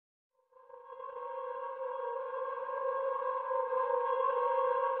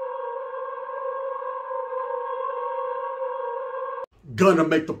Gonna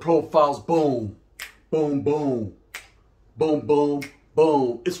make the profiles boom, boom, boom, boom, boom,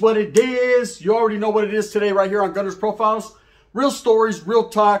 boom. It's what it is. You already know what it is today right here on Gunner's Profiles. Real stories, real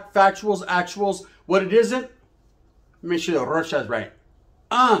talk, factuals, actuals. What it isn't, make sure the Russia's right.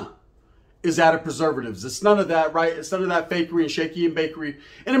 Is added preservatives. It's none of that, right? It's none of that fakery and shaky and bakery.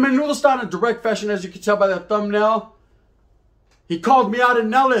 And in Menudo style in direct fashion, as you can tell by that thumbnail, he called me out in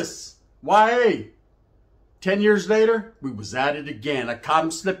Nellis. YA. 10 years later, we was at it again. I caught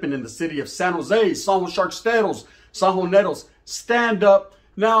him slipping in the city of San Jose, San Jose Sharksteros, San Jose Nettles. Stand up.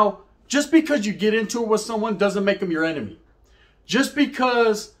 Now, just because you get into it with someone doesn't make them your enemy. Just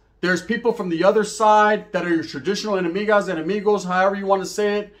because there's people from the other side that are your traditional enemigas and amigos, however you want to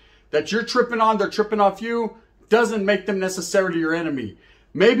say it, that you're tripping on, they're tripping off you, doesn't make them necessarily your enemy.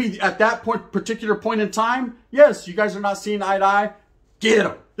 Maybe at that particular point in time, yes, you guys are not seeing eye to eye. Get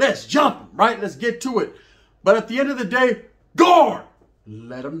them. Let's jump them, right? Let's get to it. But at the end of the day, Gore,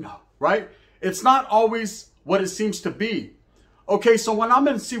 let them know, right? It's not always what it seems to be. Okay, so when I'm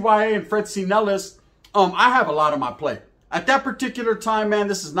in CYA and Fred C. Nellis, I have a lot on my plate. At that particular time, man,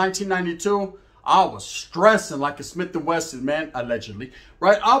 this is 1992, I was stressing like a Smith & Wesson, man, allegedly,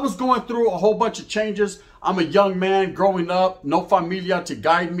 right? I was going through a whole bunch of changes. I'm a young man growing up, no familia to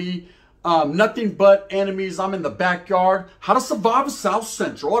guide me. Nothing but enemies. I'm in the backyard. How to survive South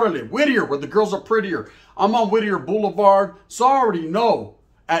Central. Orale, Whittier, where the girls are prettier. I'm on Whittier Boulevard. So I already know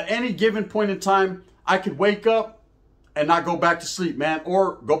at any given point in time, I could wake up and not go back to sleep, man,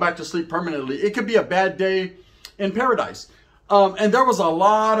 or go back to sleep permanently. It could be a bad day in paradise. And there was a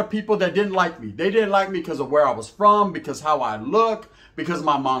lot of people that didn't like me. They didn't like me because of where I was from, because how I look, because of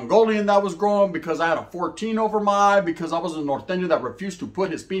my Mongolian that was growing, because I had a 14 over my eye, because I was a norteño that refused to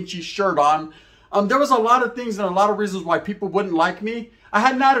put his pinchy shirt on. There was a lot of things and a lot of reasons why people wouldn't like me. I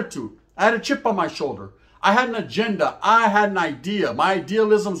had an attitude. I had a chip on my shoulder. I had an agenda. I had an idea. My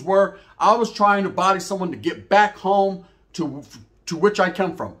idealisms were I was trying to body someone to get back home to which I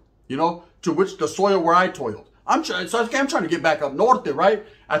come from, you know, to which the soil where I toiled. I'm trying to get back up north there, right?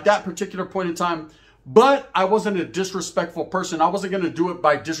 At that particular point in time. But I wasn't a disrespectful person. I wasn't going to do it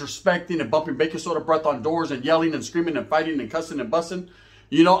by disrespecting and bumping baking soda breath on doors and yelling and screaming and fighting and cussing and bussing.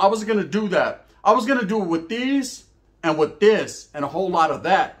 You know, I wasn't going to do that. I was going to do it with these and with this and a whole lot of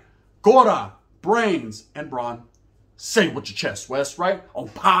that. Gora, brains, and brawn. Say it with your chest, Wes, right? Oh,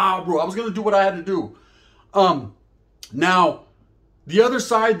 pow, bro. I was going to do what I had to do. Now, the other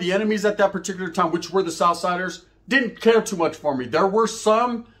side, the enemies at that particular time, which were the Southsiders, didn't care too much for me. There were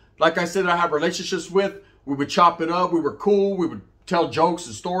some, like I said, I have relationships with. We would chop it up. We were cool. We would tell jokes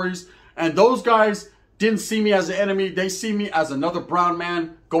and stories. And those guys didn't see me as an enemy. They see me as another brown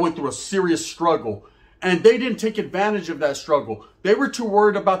man going through a serious struggle. And they didn't take advantage of that struggle. They were too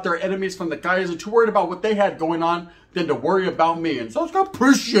worried about their enemies from the guys and too worried about what they had going on than to worry about me. And so I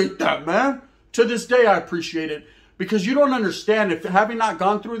appreciate that, man. To this day, I appreciate it. Because you don't understand, if having not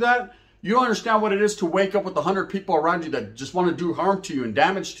gone through that, you don't understand what it is to wake up with 100 people around you that just want to do harm to you and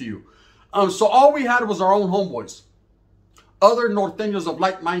damage to you. So all we had was our own homeboys. Other norteños of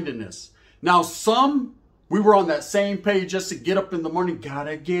like-mindedness. Now some, we were on that same page just to get up in the morning.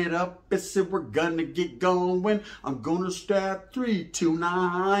 Gotta get up, it said we're gonna get going. I'm gonna stab 3, 2,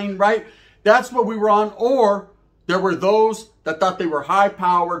 9, right? That's what we were on. Or there were those that thought they were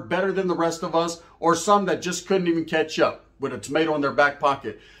high-powered, better than the rest of us, or some that just couldn't even catch up with a tomato in their back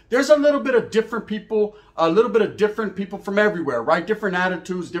pocket. There's a little bit of different people from everywhere, right? Different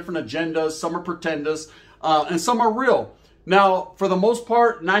attitudes, different agendas. Some are pretenders, and some are real. Now, for the most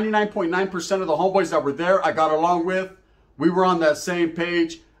part, 99.9% of the homeboys that were there, I got along with. We were on that same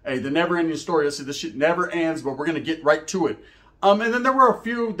page. Hey, the never-ending story. This shit never ends, but we're going to get right to it. And then there were a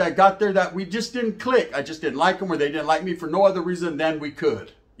few that got there that we just didn't click. I just didn't like them, or they didn't like me for no other reason than we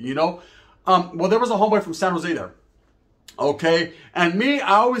could, you know? Well, there was a homeboy from San Jose there. Okay. And me,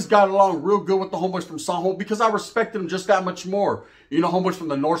 I always got along real good with the homeboys from San Jose because I respected them just that much more. You know, homeboys from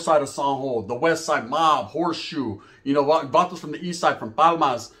the north side of San Jose, the west side Mob, Horseshoe, you know, vatos from the east side from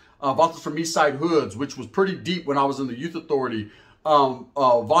Palmas, vatos from East Side Hoods, which was pretty deep when I was in the youth authority.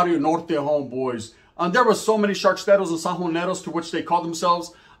 Barrio Norte homeboys. There were so many Sharksteros and San Joneros to which they call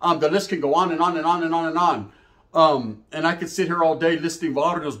themselves. The list can go on and on and on and on and on. And I could sit here all day listing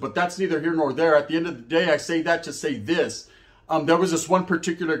barrios, but that's neither here nor there. At the end of the day, I say that to say this. There was this one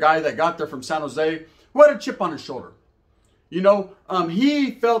particular guy that got there from San Jose who had a chip on his shoulder. You know,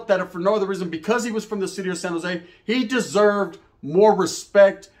 he felt that if for no other reason, because he was from the city of San Jose, he deserved more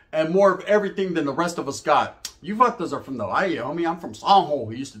respect and more of everything than the rest of us got. You vatos are from the Valle, homie. I'm from San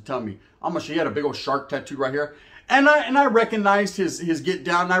Jose, he used to tell me. He had a big old shark tattoo right here. And I recognized his get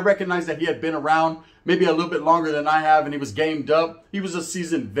down. And I recognized that he had been around maybe a little bit longer than I have, and he was gamed up. He was a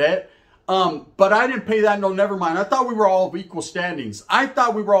seasoned vet. But I didn't pay that no never mind. I thought we were all of equal standings. I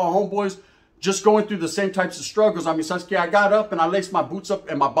thought we were all homeboys just going through the same types of struggles. I mean, Sasuke, I got up and I laced my boots up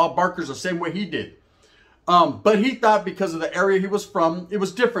and my Bob Barkers the same way he did. But he thought because of the area he was from, it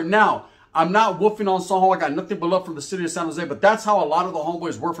was different. Now, I'm not woofing on Sanho. I got nothing but love from the city of San Jose, but that's how a lot of the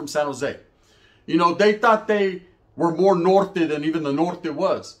homeboys were from San Jose. You know, they thought they were more norte than even the norte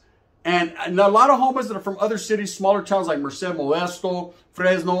was. And a lot of homeboys that are from other cities, smaller towns like Merced, Modesto,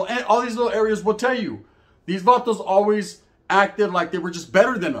 Fresno, and all these little areas will tell you, these vatos always acted like they were just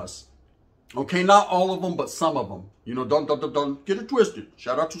better than us. Okay, not all of them, but some of them. You know, don't get it twisted.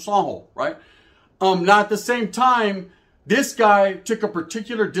 Shout out to Sanho, right? Now at the same time, this guy took a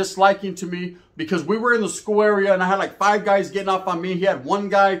particular disliking to me because we were in the school area and I had like 5 guys getting off on me. He had one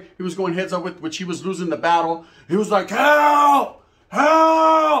guy he was going heads up with, which he was losing the battle. He was like, help!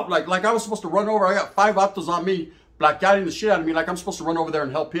 Help! Like I was supposed to run over. I got 5 vatos on me, blackouting the shit out of me, like I'm supposed to run over there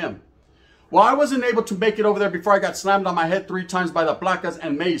and help him. Well, I wasn't able to make it over there before I got slammed on my head 3 times by the placas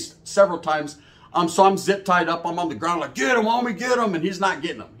and maced several times. So I'm zip tied up. I'm on the ground like, get him, homie, get him. And he's not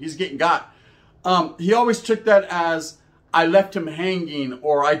getting him. He's getting got. He always took that as I left him hanging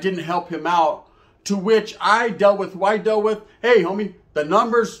or I didn't help him out, to which I dealt with who I dealt with. Hey, homie, the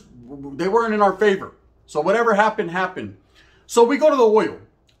numbers, they weren't in our favor. So whatever happened, happened. So we go to the oil,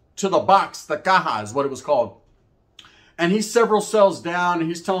 to the box, the caja is what it was called. And he's several cells down, and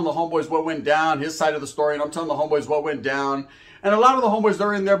he's telling the homeboys what went down, his side of the story, and I'm telling the homeboys what went down. And a lot of the homeboys,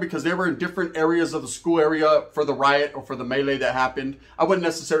 they're in there because they were in different areas of the school area for the riot or for the melee that happened. I wouldn't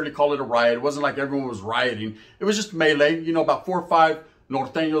necessarily call it a riot. It wasn't like everyone was rioting. It was just melee, you know, about 4 or 5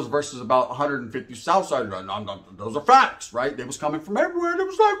 norteños versus about 150 Southsiders. Those are facts, right? They was coming from everywhere. It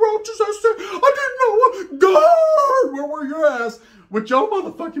was like roaches. I didn't know what. God, where were your ass with your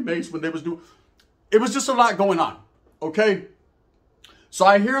motherfucking mace when they was doing? It was just a lot going on, okay? So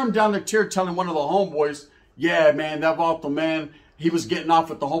I hear him down the tier telling one of the homeboys, yeah, man, that vato, man, he was getting off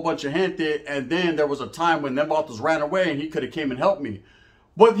with a whole bunch of gente, and then there was a time when them vatos ran away and he could have came and helped me.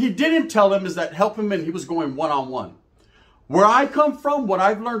 What he didn't tell him is that help him and he was going one-on-one. Where I come from, what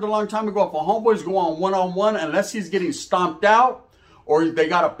I've learned a long time ago, if a homeboy's going on one-on-one, unless he's getting stomped out or they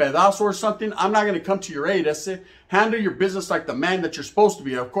got a pedazo or something, I'm not going to come to your aid. That's it. Handle your business like the man that you're supposed to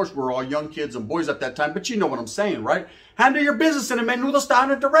be. Of course, we're all young kids and boys at that time, but you know what I'm saying, right? Handle your business in a menudo style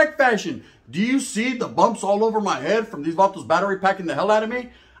in a direct fashion. Do you see the bumps all over my head from these vatos battery packing the hell out of me?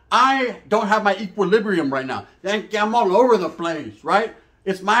 I don't have my equilibrium right now. I'm all over the place, right?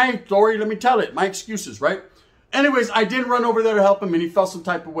 It's my story. Let me tell it. My excuses, right? Anyways, I didn't run over there to help him, and he felt some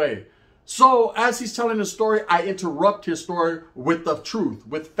type of way. So as he's telling his story, I interrupt his story with the truth,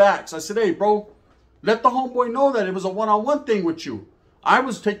 with facts. I said, hey, bro, let the homeboy know that it was a one-on-one thing with you. I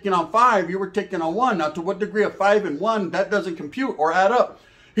was taking on 5. You were taking on 1. Now, to what degree of 5 and 1, that doesn't compute or add up.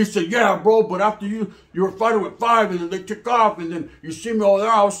 He said, yeah, bro, but after you were fighting with 5, and then they took off, and then you see me over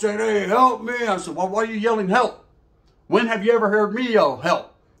there, I was saying, hey, help me. I said, well, why are you yelling help? When have you ever heard me yell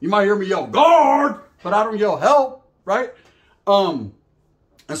help? You might hear me yell, guard, but I don't yell help, right? And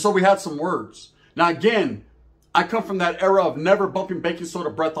so we had some words. Now, again, I come from that era of never bumping baking soda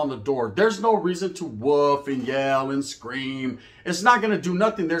breath on the door. There's no reason to woof and yell and scream. It's not going to do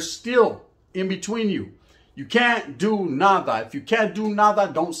nothing. There's still in between you. You can't do nada. If you can't do nada,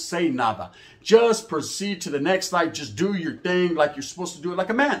 don't say nada. Just proceed to the next light. Just do your thing like you're supposed to do it, like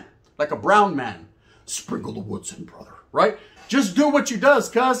a man, like a brown man. Sprinkle the woods in, brother, right? Just do what you does,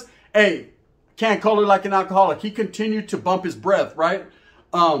 cuz, hey, can't call it like an alcoholic. He continued to bump his breath, right?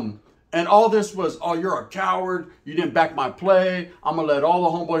 And all this was, oh, you're a coward. You didn't back my play. I'm going to let all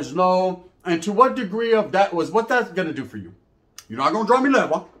the homeboys know. And to what degree of that was, what that's going to do for you? You're not going to draw me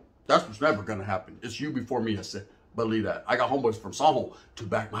level. That's what's never going to happen. It's you before me, I said. Believe that. I got homeboys from Sanho to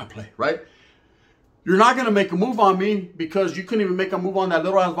back my play, right? You're not going to make a move on me because you couldn't even make a move on that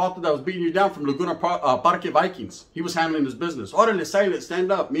little ass vato that was beating you down from Laguna Parque Vikings. He was handling his business. Orale, silent,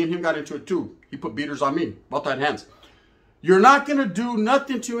 stand up. Me and him got into it too. He put beaters on me. Vato had hands. You're not going to do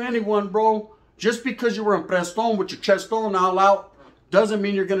nothing to anyone, bro. Just because you were in Preston with your chest on all out doesn't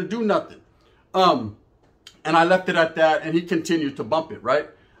mean you're going to do nothing. And I left it at that, and he continued to bump it, right?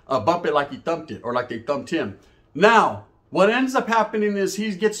 Bump it like he thumped it or like they thumped him. Now, what ends up happening is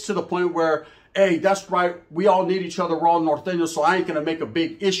he gets to the point where, hey, that's right. We all need each other. We're all norteños, so I ain't going to make a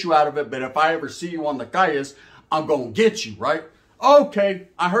big issue out of it. But if I ever see you on the calles, I'm going to get you, right? Okay,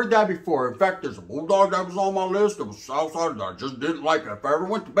 I heard that before. In fact, there's a bulldog that was on my list. There was Southside that I just didn't like it. If I ever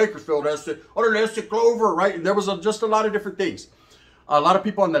went to Bakersfield, that's it. Or that's it, Clover, right? And there was just a lot of different things. A lot of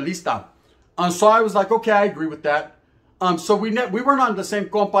people on the lista. So I was like, okay, I agree with that. So we weren't on the same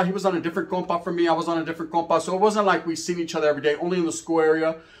compa. He was on a different compa from me. I was on a different compa. So it wasn't like we seen each other every day, only in the school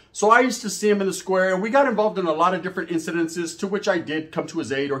area. So I used to see him in the school area. We got involved in a lot of different incidences to which I did come to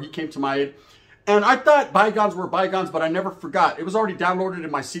his aid, or he came to my aid. And I thought bygones were bygones, but I never forgot. It was already downloaded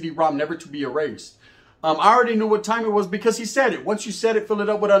in my CD-ROM, never to be erased. I already knew what time it was because he said it. Once you said it, fill it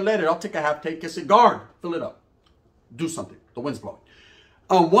up with unleaded. I'll take a half take. I said, guard, fill it up. Do something. The wind's blowing.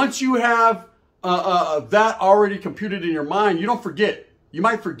 Once you have that already computed in your mind, you don't forget. You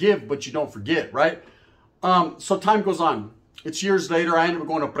might forgive, but you don't forget, right? So time goes on. It's years later. I ended up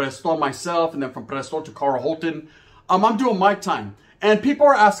going to Preston myself, and then from Preston to Carl Holton. I'm doing my time. And people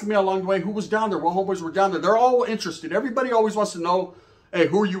are asking me along the way who was down there, what homeboys were down there. They're all interested. Everybody always wants to know, hey,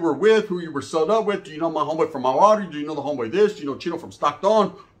 who you were with, who you were set up with. Do you know my homeboy from Mawari? Do you know the homeboy this? Do you know Chino from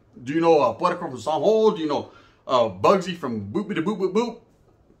Stockton? Do you know Puerto from San Jose? Do you know Bugsy from Boop Boop Boop Boop?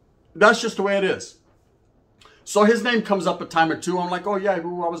 That's just the way it is. So his name comes up a time or two. I'm like, oh yeah, I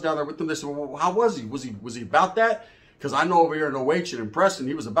was down there with him. They said, well, how was he? Was he about that? Because I know over here in OH and in Preston,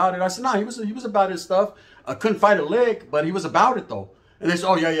 he was about it. I said, no, he was about his stuff. I couldn't fight a lick, but he was about it though. And they said,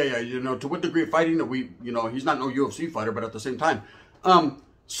 oh yeah. You know, to what degree of fighting that he's not no UFC fighter, but at the same time.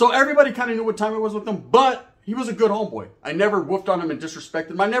 So everybody kind of knew what time it was with him, but he was a good homeboy. I never whooped on him and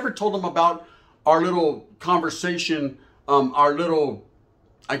disrespected him. I never told him about our little conversation, our little,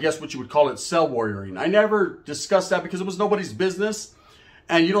 I guess what you would call it, cell warrioring. I never discussed that because it was nobody's business.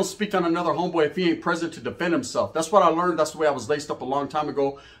 And you don't speak on another homeboy if he ain't present to defend himself. That's what I learned. That's the way I was laced up a long time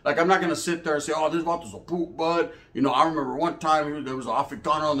ago. Like, I'm not going to sit there and say, oh, this is a poop bud. You know, I remember one time there was an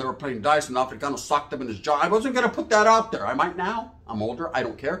Africano and they were playing dice and the Africano socked him in his jaw. I wasn't going to put that out there. I might now. I'm older. I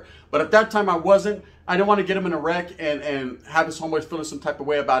don't care. But at that time, I wasn't. I didn't want to get him in a wreck and have his homeboys feeling some type of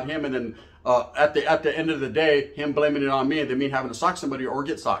way about him. And then at the end of the day, him blaming it on me and then me having to sock somebody or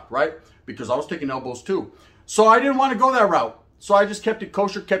get socked, right? Because I was taking elbows too. So I didn't want to go that route. So I just kept it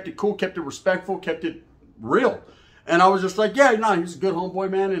kosher, kept it cool, kept it respectful, kept it real. And I was just like, yeah, nah, he's a good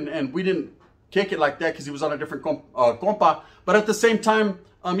homeboy, man. And we didn't kick it like that because he was on a different compa. But at the same time,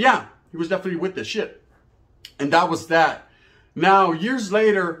 yeah, he was definitely with this shit. And that was that. Now, years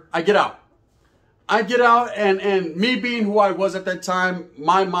later, I get out. And me being who I was at that time,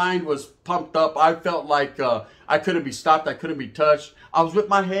 my mind was pumped up. I felt like I couldn't be stopped. I couldn't be touched. I was whipping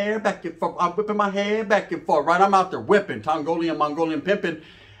my hair back and forth. I'm whipping my hair back and forth, right? I'm out there whipping, Mongolian pimping.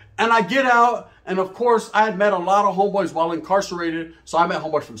 And I get out, and of course, I had met a lot of homeboys while incarcerated. So I met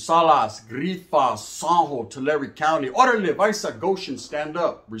homeboys from Salas, Grifas, Sanjo, Tulare County. Orale, Vaisa, Goshen, stand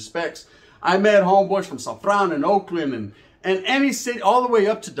up, respects. I met homeboys from San Fran and Oakland and any city, all the way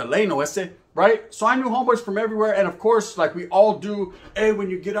up to Delano, right? So I knew homeboys from everywhere. And of course, like we all do, hey, when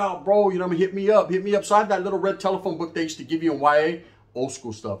you get out, bro, you know what I mean? Hit me up. So I had that little red telephone book they used to give you in YA. Old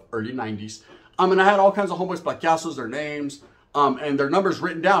school stuff, early 90s. And I had all kinds of homeboys, plaqueazos, their names, and their numbers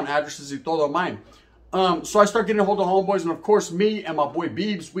written down, addresses y todo mine. So I started getting a hold of homeboys, and of course, me and my boy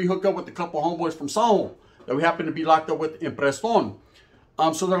Beebs, we hooked up with a couple homeboys from Sanjo that we happened to be locked up with in Preston.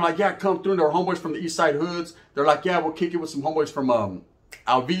 So they're like, yeah, come through. They're homeboys from the East Side Hoods. They're like, yeah, we'll kick it with some homeboys from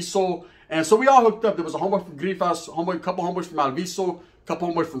Alviso. And so we all hooked up. There was a homeboy from Grifas, a couple homeboys from Alviso, a couple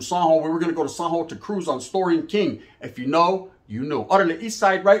homeboys from Sanjo. We were going to go to Sanjo to cruise on Story and King. If you know, you know. Out on the East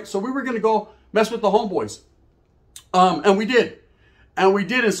Side, right? So we were going to go mess with the homeboys. And we did.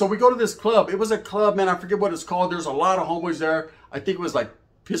 And so we go to this club. It was a club, man. I forget what it's called. There's a lot of homeboys there. I think it was like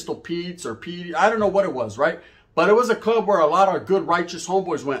Pistol Pete's or Pete. I don't know what it was, right? But it was a club where a lot of good, righteous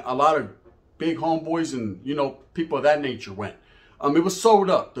homeboys went. A lot of big homeboys and, you know, people of that nature went. It was sold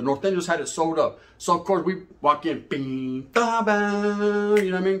up. The Norteños had it sold up. So, of course, we walk in. Bing, ba, ba, you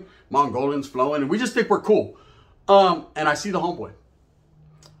know what I mean? Mongolians flowing. And we just think we're cool. And I see the homeboy.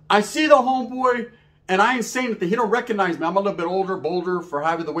 And I ain't saying anything. He don't recognize me. I'm a little bit older, bolder for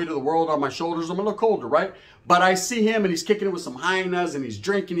having the weight of the world on my shoulders. I'm a little colder, right? But I see him and he's kicking it with some hyenas and he's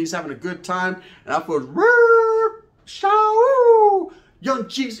drinking. He's having a good time. And I feel, show, young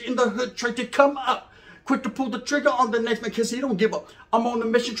G's in the hood trying to come up. Quick to pull the trigger on the next man because he don't give up. I'm on the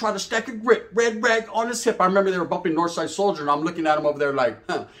mission trying to stack a grip. Red rag on his hip. I remember they were bumping Northside Soldier and I'm looking at him over there like,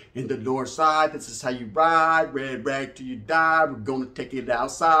 huh, in the north side, this is how you ride. Red rag till you die. We're going to take it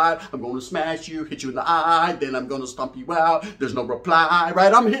outside. I'm going to smash you, hit you in the eye. Then I'm going to stomp you out. There's no reply,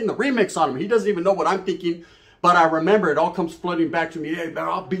 right? I'm hitting the remix on him. He doesn't even know what I'm thinking. But I remember it all comes flooding back to me. Hey, man,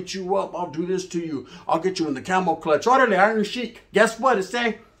 I'll beat you up. I'll do this to you. I'll get you in the camel clutch. Orderly, Iron Sheik. Guess what it's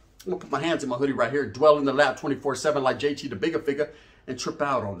saying? I'm going to put my hands in my hoodie right here, dwell in the lab 24/7 like JT the bigger figure, and trip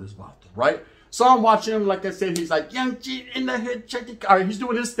out on this bottle, right? So I'm watching him, like I said, he's like, young G in the hood, check it. All right, he's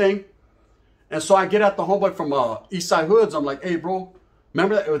doing his thing. And so I get at the homeboy from East Side Hoods. I'm like, hey, bro,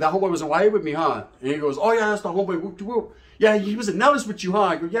 Remember that homeboy was in YA with me, huh? And he goes, oh yeah, that's the homeboy, whoop de whoop. Yeah, he was in Nellis with you, huh?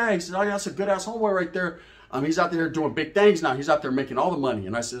 I go, yeah. He said, oh yeah, that's a good ass homeboy right there. He's out there doing big things now. He's out there making all the money.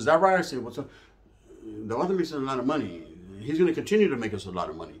 And I said, is that right? I said, what's up? The other makes us a lot of money. He's going to continue to make us a lot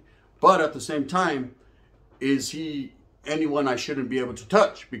of money. But at the same time, is he anyone I shouldn't be able to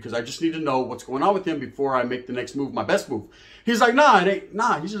touch? Because I just need to know what's going on with him before I make the next move, my best move. He's like, nah, it ain't.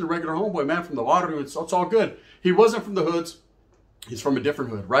 Nah, he's just a regular homeboy, man, from the water. It's all good. He wasn't from the hoods. He's from a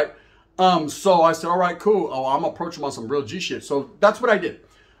different hood, right? So I said, all right, cool. Oh, I'm approaching him on some real G shit. So that's what I did.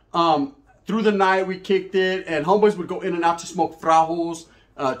 Through the night, we kicked it, and homeboys would go in and out to smoke frajos,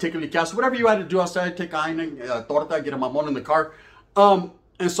 take a licazo, whatever you had to do outside, take a torta, get a mamon in the car.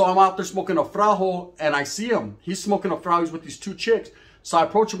 And so I'm out there smoking a frajo, and I see him. He's smoking a frajo. He's with these two chicks. So I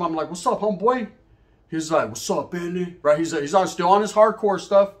approach him. I'm like, what's up, homeboy? He's like, what's up, Benny? Right? He's still on his hardcore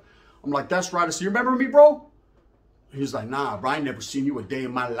stuff. I'm like, that's right. I said, you remember me, bro? He's like, nah, bro, I ain't never seen you a day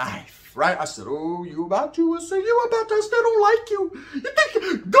in my life, right? I said, oh, you about to? I said, you about to? I still don't like you. You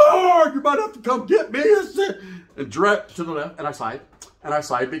think, God, you might have to come get me. I said, and direct to the left, and I sighed,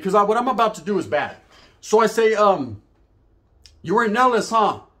 because what I'm about to do is bad. So I say, you were in Nellis,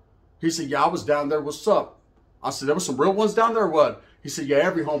 huh? He said, yeah, I was down there. What's up? I said, there was some real ones down there or what? He said, yeah,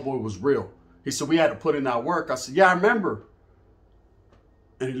 every homeboy was real. He said, we had to put in that work. I said, yeah, I remember.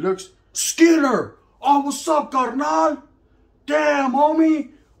 And he looks, Skinner. Oh, what's up, carnal? Damn,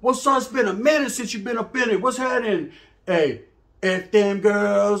 homie. What's up? It's been a minute since you've been up in it. What's happening? Hey, if them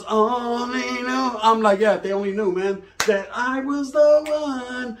girls only knew. I'm like, yeah, if they only knew, man, that I was the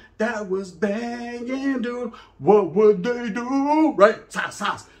one that was banging, dude. What would they do? Right?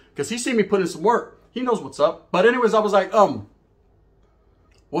 Sass. Because he seen me put in some work. He knows what's up. But anyways, I was like,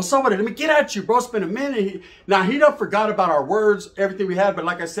 what's up with it? Let me get at you, bro. It's been a minute. Now, he done forgot about our words, everything we had. But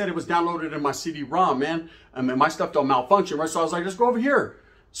like I said, it was downloaded in my CD-ROM, man. I mean, my stuff don't malfunction, right? So I was like, let's go over here.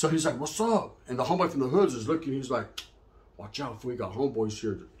 So he's like, what's up? And the homeboy from the hoods is looking. He's like, watch out if we got homeboys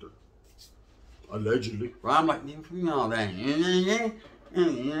here. Allegedly. Right? I'm like, you know that. I mean,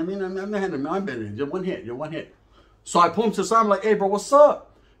 I've been in. You're one hit. So I pull him to the side. I'm like, hey, bro, what's up?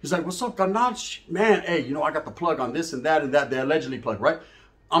 He's like, what's up, carnal? Man, hey, you know, I got the plug on this and that, the allegedly plug, right?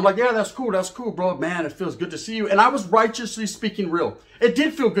 I'm like, yeah, that's cool, bro. Man, it feels good to see you. And I was righteously speaking real. It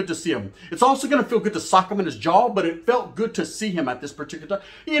did feel good to see him. It's also going to feel good to sock him in his jaw, but it felt good to see him at this particular time.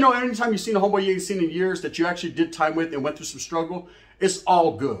 You know, anytime you've seen a homeboy you ain't seen in years that you actually did time with and went through some struggle, it's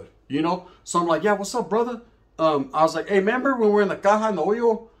all good, you know? So I'm like, yeah, what's up, brother? I was like, hey, remember when we were in the caja in the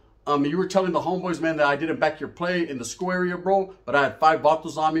oil? You were telling the homeboys, man, that I didn't back your play in the school area, bro. But I had 5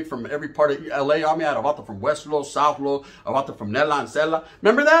 vatos on me from every part of LA on me. I had a vato from West Lo, South Lo, a vato from Nella and Sela.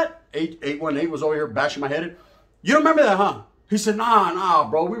 Remember that? 818 was over here bashing my head in. You don't remember that, huh? He said, nah,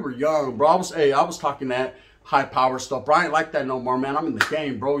 bro. We were young, bro. I was talking that high power stuff, bro. I ain't like that no more, man. I'm in the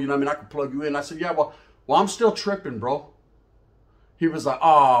game, bro. You know what I mean? I could plug you in. I said, yeah, well, I'm still tripping, bro. He was like,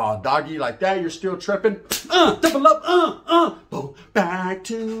 oh, doggy, like that, you're still tripping? Double up, boom. Back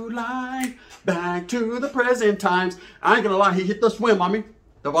to life, back to the present times. I ain't gonna lie, he hit the swim on me.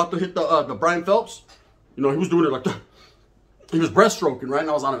 The vato hit the Brian Phelps. You know, he was doing it like that. He was breaststroking, right?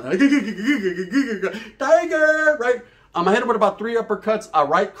 And I was on it. Tiger, right? I hit him with about 3 uppercuts, a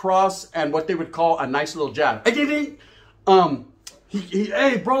right cross, and what they would call a nice little jab. Hey,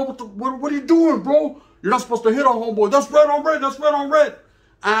 bro, what are you doing, bro? You're not supposed to hit on homeboy. That's red on red. That's red on red.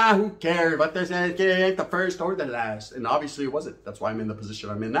 Who cares? But this ain't the first or the last. And obviously it wasn't. That's why I'm in the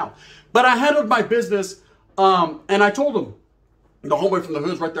position I'm in now. But I handled my business. And I told them, the homeboy from the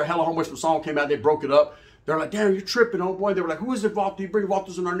hoods right there, hella homeboys from Song came out. They broke it up. They're like, damn, you're tripping, homeboy. They were like, who is it, Vato? You bring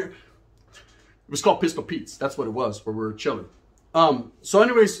Vatos in our name. It was called Pistol Pete's. That's what it was, where we were chilling. So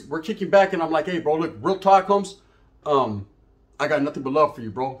anyways, we're kicking back. And I'm like, hey, bro, look, real talk, Holmes. I got nothing but love for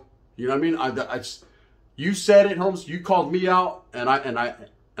you, bro. You know what I mean? You said it, Holmes. You called me out, and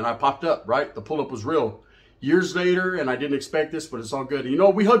I popped up, right? The pull-up was real. Years later, and I didn't expect this, but it's all good. And you know,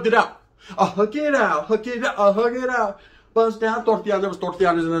 we hugged it out. Hug it out, hug it out, hug it out. Buzz down, tortilla. There was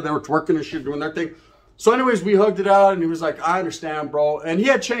tortillas in there. They were twerking and shit, doing their thing. So anyways, we hugged it out, and he was like, I understand, bro. And he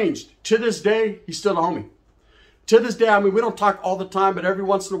had changed. To this day, he's still a homie. To this day, I mean, we don't talk all the time, but every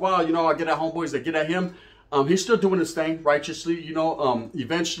once in a while, you know, I get at homeboys that get at him. He's still doing his thing righteously, you know.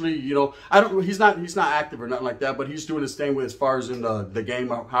 Eventually, you know, he's not active or nothing like that, but he's doing his thing with as far as in the game,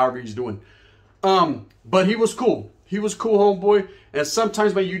 however he's doing. But he was cool. He was cool, homeboy. And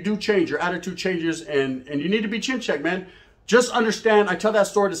sometimes, man, you do change. Your attitude changes, and you need to be chin checked, man. Just understand. I tell that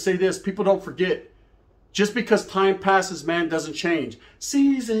story to say this: people don't forget. Just because time passes, man, doesn't change.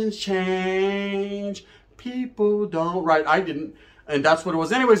 Seasons change. People don't. Right? I didn't. And that's what it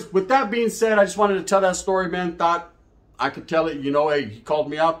was. Anyways, with that being said, I just wanted to tell that story, man. Thought I could tell it, you know, hey, he called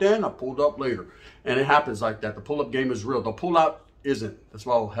me out then, I pulled up later. And it happens like that. The pull-up game is real. The pull-out isn't. That's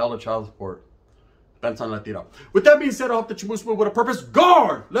why I'll hell of child support. Depends on Latino. With that being said, I hope that you move with a purpose.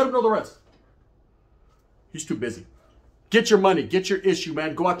 Guard! Let him know the rest. He's too busy. Get your money. Get your issue,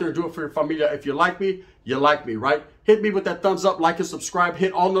 man. Go out there and do it for your familia. If you like me, right? Hit me with that thumbs up, like and subscribe.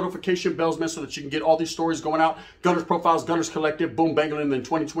 Hit all notification bells, man, so that you can get all these stories going out. Gunners Profiles, Gunners Collective, boom, bangling. In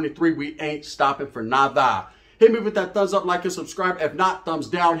 2023, we ain't stopping for nada. Hit me with that thumbs up, like and subscribe. If not, thumbs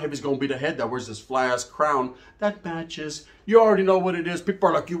down. Heavy's going to be the head that wears this fly-ass crown that matches. You already know what it is. People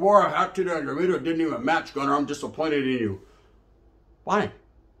are like, you wore a hat today and your video didn't even match, Gunner. I'm disappointed in you. Why?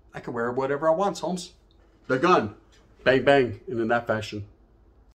 I can wear whatever I want, Holmes. The gun. Bang, bang. And in that fashion.